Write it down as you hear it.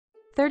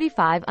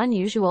35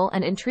 Unusual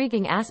and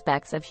Intriguing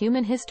Aspects of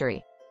Human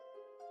History.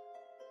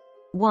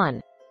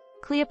 1.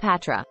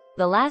 Cleopatra,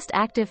 the last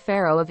active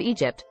pharaoh of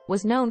Egypt,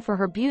 was known for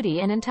her beauty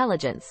and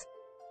intelligence.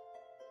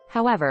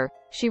 However,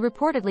 she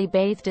reportedly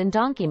bathed in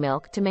donkey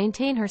milk to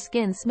maintain her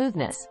skin's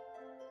smoothness.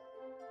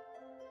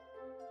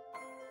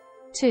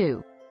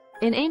 2.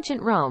 In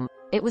ancient Rome,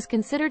 it was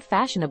considered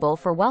fashionable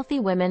for wealthy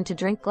women to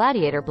drink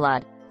gladiator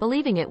blood,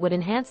 believing it would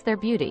enhance their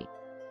beauty.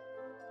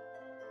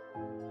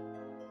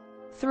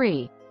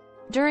 3.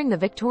 During the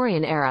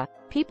Victorian era,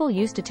 people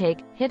used to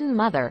take hidden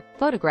mother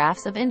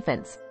photographs of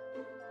infants.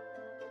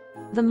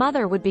 The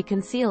mother would be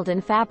concealed in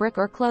fabric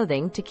or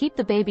clothing to keep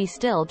the baby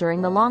still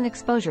during the long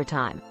exposure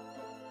time.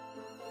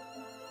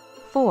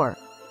 4.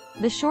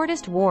 The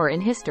shortest war in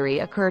history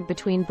occurred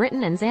between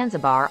Britain and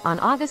Zanzibar on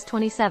August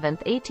 27,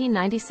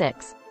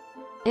 1896.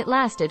 It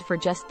lasted for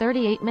just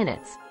 38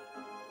 minutes.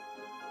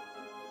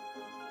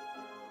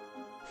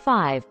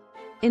 5.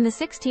 In the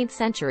 16th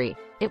century,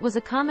 it was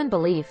a common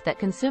belief that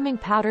consuming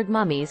powdered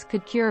mummies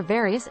could cure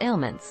various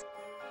ailments.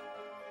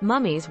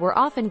 Mummies were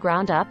often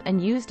ground up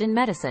and used in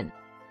medicine.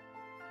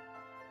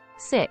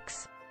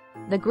 6.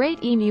 The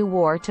Great Emu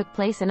War took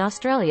place in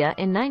Australia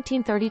in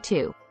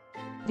 1932.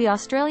 The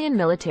Australian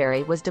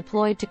military was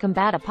deployed to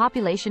combat a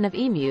population of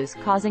emus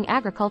causing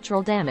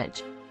agricultural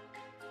damage.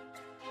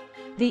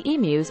 The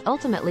emus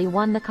ultimately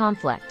won the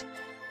conflict.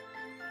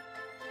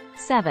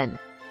 7.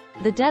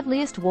 The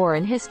deadliest war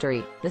in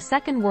history, the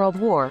Second World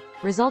War,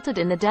 resulted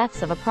in the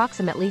deaths of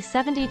approximately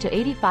 70 to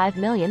 85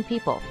 million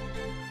people.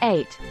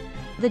 8.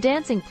 The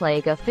dancing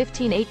plague of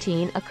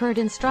 1518 occurred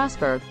in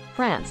Strasbourg,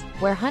 France,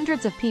 where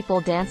hundreds of people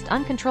danced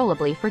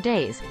uncontrollably for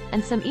days,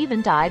 and some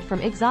even died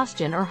from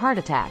exhaustion or heart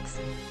attacks.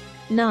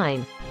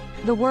 9.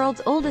 The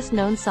world's oldest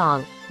known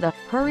song, the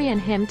Hurrian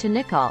Hymn to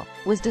Nikal,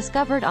 was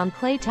discovered on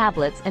clay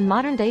tablets in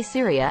modern-day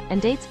Syria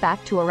and dates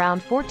back to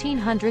around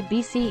 1400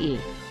 BCE.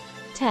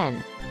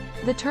 10.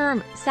 The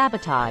term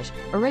sabotage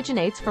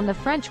originates from the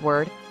French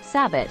word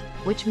sabot,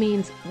 which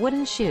means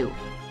wooden shoe.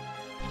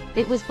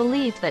 It was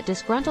believed that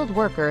disgruntled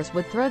workers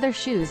would throw their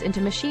shoes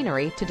into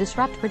machinery to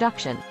disrupt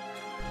production.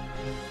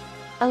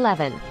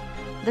 11.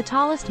 The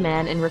tallest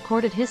man in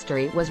recorded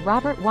history was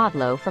Robert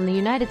Wadlow from the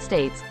United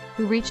States,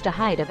 who reached a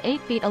height of 8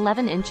 feet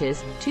 11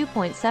 inches,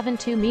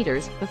 2.72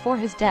 meters, before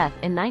his death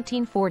in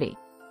 1940.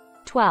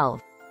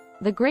 12.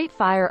 The Great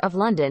Fire of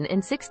London in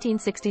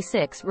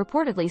 1666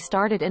 reportedly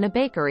started in a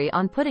bakery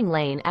on Pudding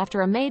Lane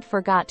after a maid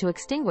forgot to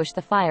extinguish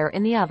the fire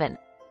in the oven.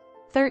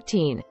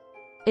 13.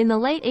 In the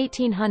late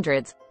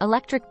 1800s,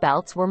 electric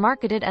belts were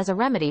marketed as a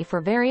remedy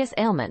for various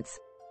ailments.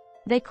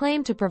 They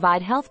claimed to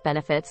provide health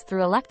benefits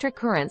through electric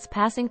currents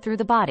passing through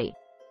the body.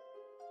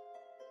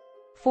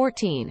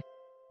 14.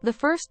 The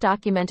first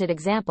documented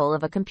example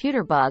of a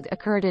computer bug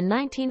occurred in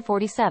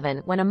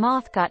 1947 when a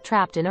moth got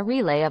trapped in a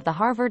relay of the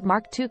Harvard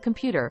Mark II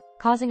computer,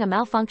 causing a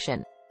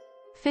malfunction.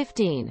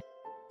 15.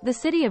 The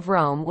city of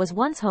Rome was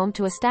once home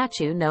to a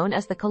statue known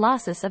as the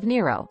Colossus of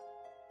Nero.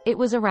 It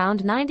was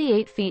around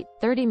 98 feet,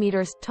 30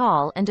 meters,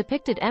 tall and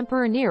depicted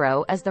Emperor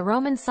Nero as the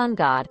Roman sun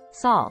god,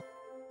 Sol.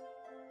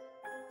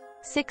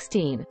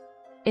 16.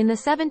 In the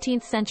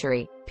 17th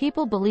century,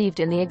 people believed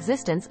in the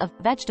existence of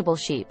vegetable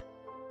sheep.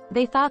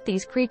 They thought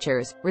these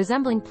creatures,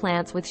 resembling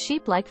plants with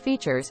sheep-like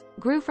features,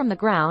 grew from the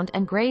ground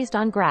and grazed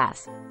on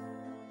grass.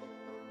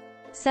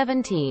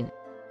 17.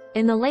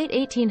 In the late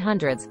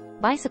 1800s,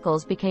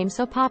 bicycles became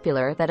so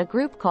popular that a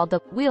group called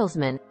the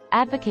Wheelsmen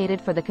advocated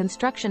for the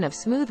construction of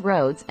smooth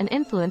roads and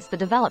influenced the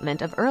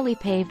development of early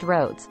paved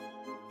roads.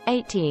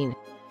 18.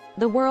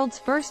 The world's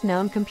first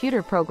known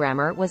computer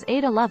programmer was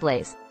Ada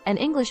Lovelace, an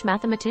English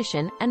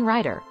mathematician and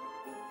writer.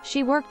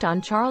 She worked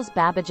on Charles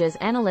Babbage's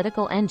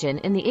analytical engine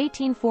in the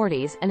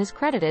 1840s and is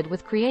credited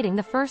with creating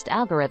the first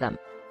algorithm.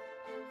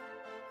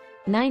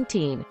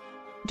 19.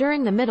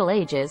 During the Middle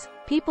Ages,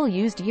 people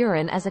used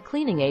urine as a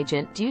cleaning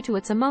agent due to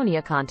its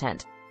ammonia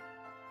content.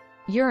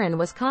 Urine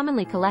was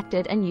commonly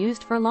collected and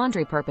used for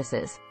laundry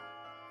purposes.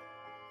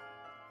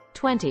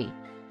 20.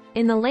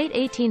 In the late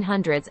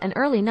 1800s and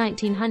early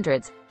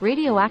 1900s,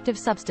 radioactive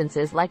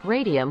substances like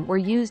radium were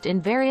used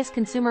in various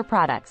consumer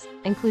products,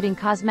 including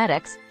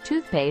cosmetics,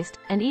 toothpaste,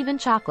 and even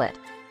chocolate.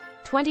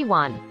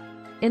 21.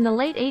 In the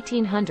late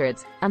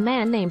 1800s, a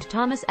man named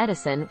Thomas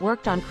Edison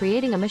worked on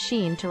creating a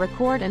machine to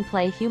record and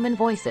play human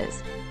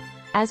voices.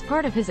 As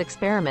part of his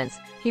experiments,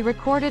 he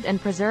recorded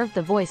and preserved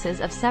the voices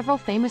of several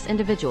famous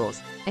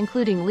individuals,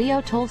 including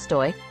Leo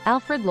Tolstoy,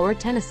 Alfred Lord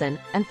Tennyson,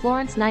 and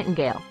Florence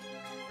Nightingale.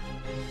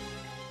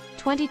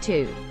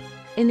 22.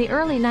 In the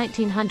early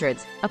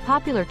 1900s, a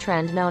popular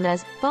trend known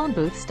as phone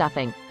booth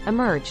stuffing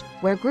emerged,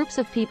 where groups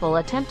of people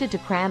attempted to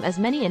cram as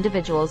many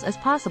individuals as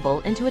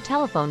possible into a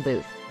telephone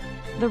booth.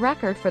 The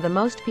record for the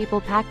most people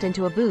packed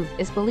into a booth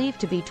is believed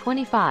to be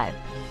 25.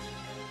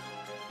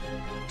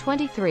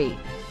 23.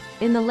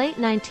 In the late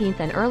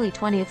 19th and early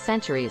 20th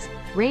centuries,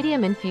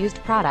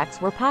 radium-infused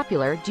products were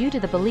popular due to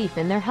the belief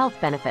in their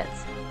health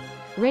benefits.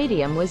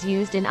 Radium was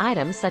used in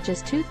items such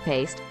as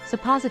toothpaste,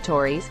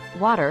 suppositories,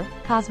 water,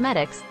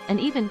 cosmetics, and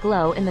even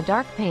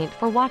glow-in-the-dark paint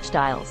for watch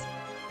dials.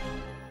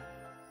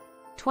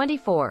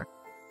 24.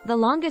 The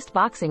longest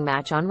boxing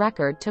match on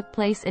record took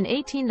place in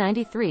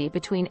 1893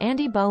 between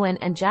Andy Bowen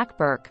and Jack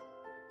Burke.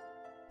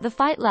 The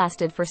fight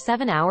lasted for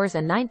 7 hours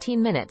and 19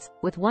 minutes,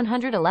 with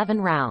 111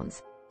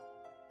 rounds.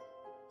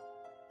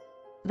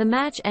 The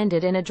match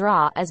ended in a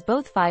draw as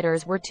both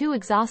fighters were too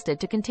exhausted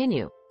to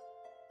continue.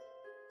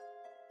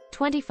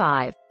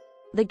 25.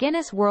 The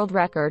Guinness World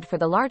Record for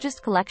the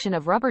largest collection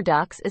of rubber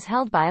ducks is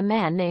held by a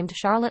man named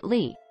Charlotte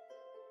Lee.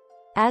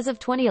 As of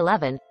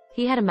 2011,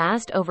 he had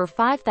amassed over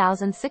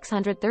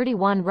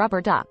 5,631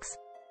 rubber ducks.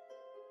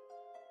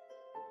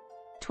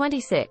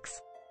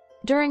 26.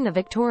 During the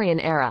Victorian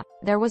era,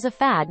 there was a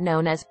fad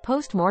known as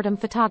post-mortem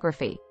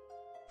photography.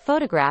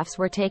 Photographs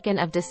were taken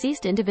of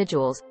deceased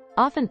individuals,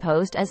 often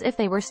posed as if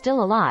they were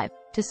still alive,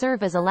 to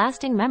serve as a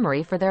lasting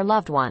memory for their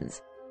loved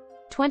ones.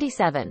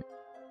 27.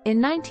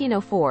 In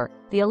 1904,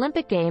 the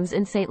Olympic Games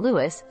in St.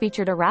 Louis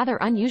featured a rather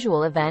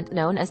unusual event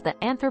known as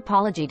the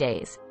Anthropology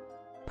Days.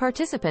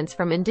 Participants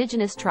from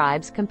indigenous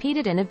tribes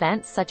competed in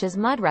events such as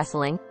mud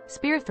wrestling,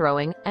 spear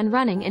throwing, and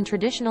running in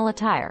traditional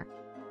attire.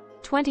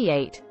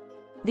 28.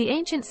 The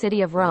ancient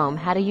city of Rome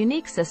had a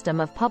unique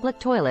system of public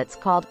toilets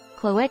called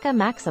Cloaca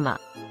Maxima.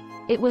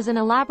 It was an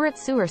elaborate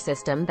sewer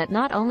system that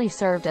not only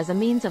served as a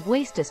means of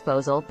waste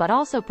disposal but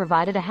also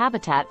provided a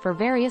habitat for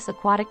various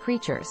aquatic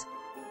creatures.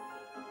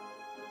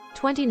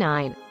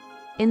 29.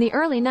 In the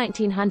early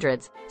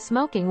 1900s,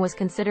 smoking was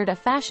considered a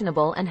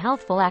fashionable and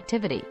healthful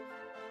activity.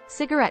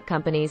 Cigarette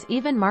companies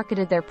even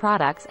marketed their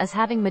products as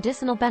having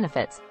medicinal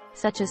benefits,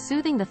 such as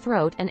soothing the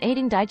throat and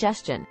aiding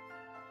digestion.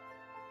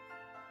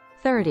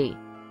 30.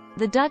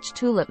 The Dutch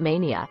tulip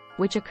mania,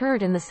 which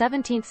occurred in the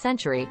 17th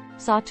century,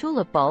 saw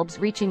tulip bulbs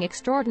reaching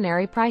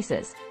extraordinary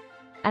prices.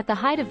 At the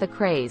height of the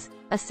craze,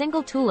 a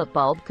single tulip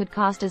bulb could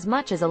cost as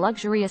much as a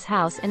luxurious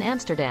house in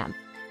Amsterdam.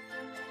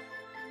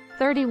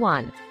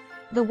 31.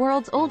 The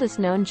world's oldest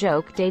known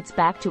joke dates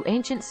back to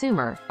ancient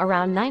Sumer,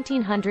 around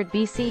 1900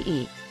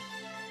 BCE.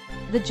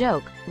 The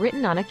joke,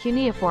 written on a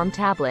cuneiform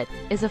tablet,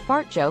 is a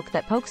fart joke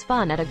that pokes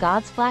fun at a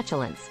god's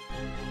flatulence.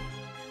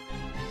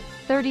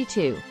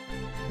 32.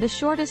 The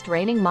shortest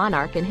reigning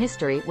monarch in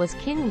history was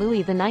King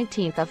Louis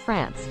XIX of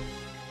France.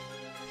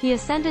 He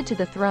ascended to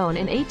the throne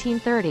in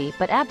 1830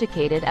 but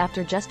abdicated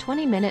after just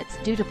 20 minutes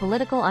due to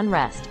political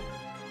unrest.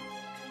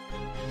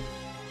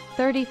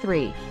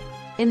 33.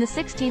 In the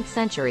 16th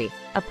century,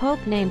 a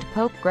pope named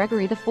Pope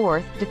Gregory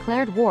IV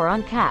declared war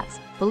on cats,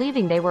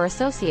 believing they were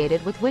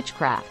associated with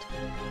witchcraft.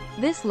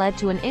 This led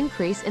to an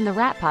increase in the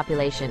rat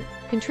population,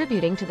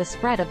 contributing to the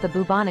spread of the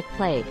bubonic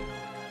plague.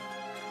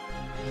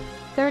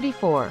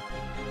 34.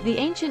 The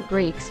ancient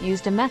Greeks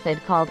used a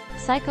method called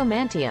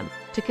psychomantium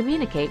to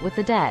communicate with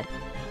the dead.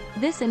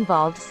 This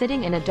involved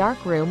sitting in a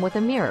dark room with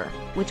a mirror,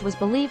 which was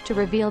believed to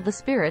reveal the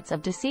spirits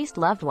of deceased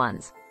loved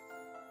ones.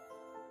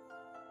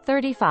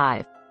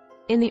 35.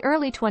 In the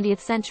early 20th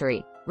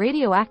century,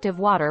 radioactive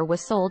water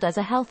was sold as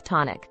a health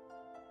tonic.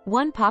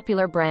 One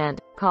popular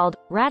brand, called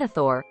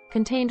Radithor,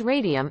 contained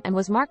radium and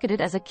was marketed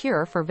as a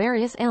cure for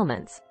various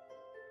ailments.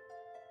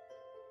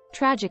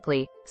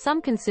 Tragically,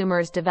 some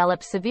consumers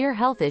developed severe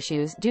health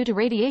issues due to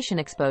radiation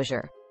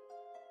exposure.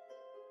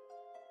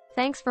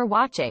 Thanks for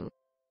watching.